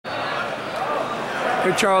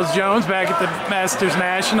You're Charles Jones back at the Masters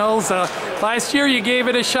Nationals. Last year you gave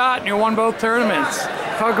it a shot and you won both tournaments.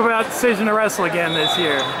 Talk about decision to wrestle again this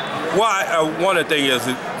year. Well, one of the things is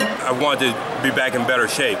that I wanted to be back in better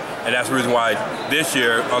shape, and that's the reason why this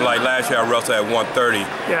year, unlike last year, I wrestled at 130.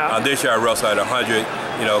 Yeah. This year I wrestled at 100.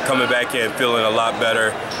 You know, coming back in, feeling a lot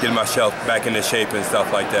better, getting myself back into shape and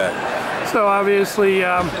stuff like that. So obviously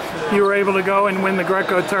you were able to go and win the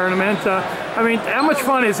Greco tournament. I mean, how much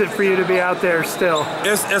fun is it for you to be out there still?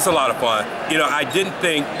 It's a lot of fun. You know, I didn't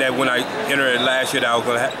think that when I entered it last year that I was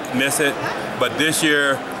going to miss it, but this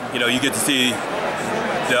year, you know, you get to see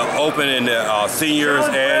the Open and the seniors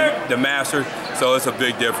and the Masters, so it's a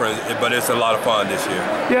big difference, but it's a lot of fun this year.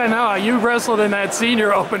 Yeah, no, you wrestled in that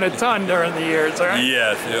Senior Open a ton during the years, right?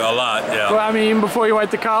 Yes, a lot, yeah. Well, I mean, even before you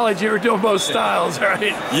went to college, you were doing both styles,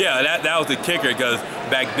 right? Yeah, that was the kicker, because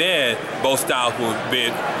back then, both styles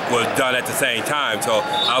was done at the same time, so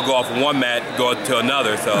I'll go off of one mat, go to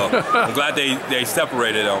another, so I'm glad they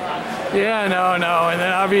separated them. Yeah, no, and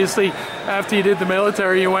then obviously after you did the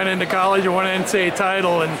military, you went into college, you won an NCAA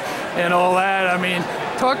title and all that. I mean,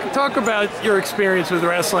 talk about your experience with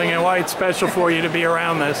wrestling and why it's special for you to be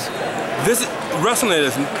around this. Wrestling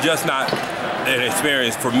is just not an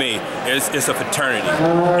experience for me. It's a fraternity,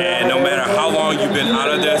 and no matter how long you've been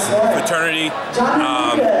out of this fraternity,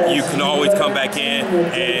 you can always come back in,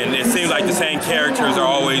 and it seems like the same characters are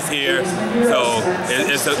always here, so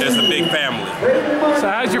it's a big family. So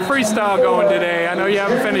how's your freestyle going today? I know you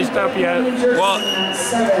haven't finished up yet. Well,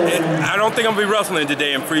 I don't think I'm going to be wrestling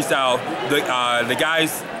today in freestyle. The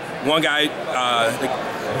guys, one guy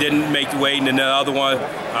didn't make the weight, and then the other one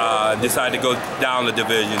decided to go down the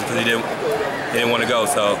division because he didn't want to go.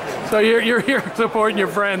 So you're here supporting your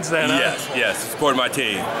friends then? Yes, huh? yes, supporting my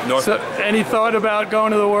team. So any thought about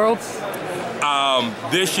going to the Worlds?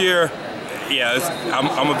 This year, yeah, I'm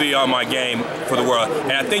going to be on my game for the World,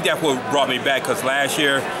 and I think that's what brought me back, because last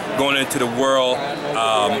year going into the World,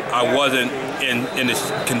 I wasn't in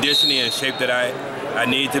the conditioning and shape that I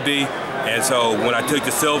need to be, and so when I took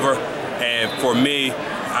the silver, and for me,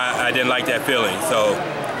 I didn't like that feeling. So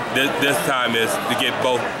this time is to get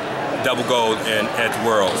both double gold at the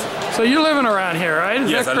Worlds. So you're living around here, right?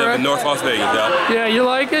 Yes, I live in North Las Vegas, yeah. Yeah, you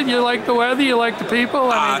like it? You like the weather? You like the people?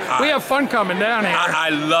 I mean, we have fun coming down here. I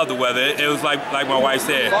love the weather. It was like my wife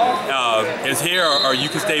said, it's here or you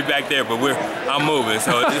can stay back there, but I'm moving.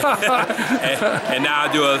 So and now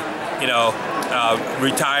I do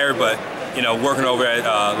retire, but working over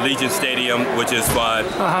at Legion Stadium, which is fun.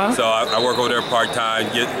 So I work over there part-time,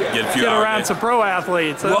 get a few hours. Around some pro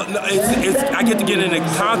athletes. Well, no, I get to get into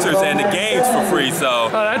concerts and the games for free, so.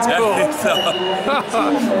 Oh, that's cool.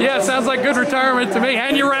 Yeah, sounds like good retirement to me.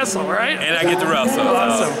 And you wrestle, right? And I get to wrestle.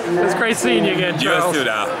 Awesome. It's great seeing you again, Charles. You too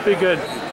now. Be good.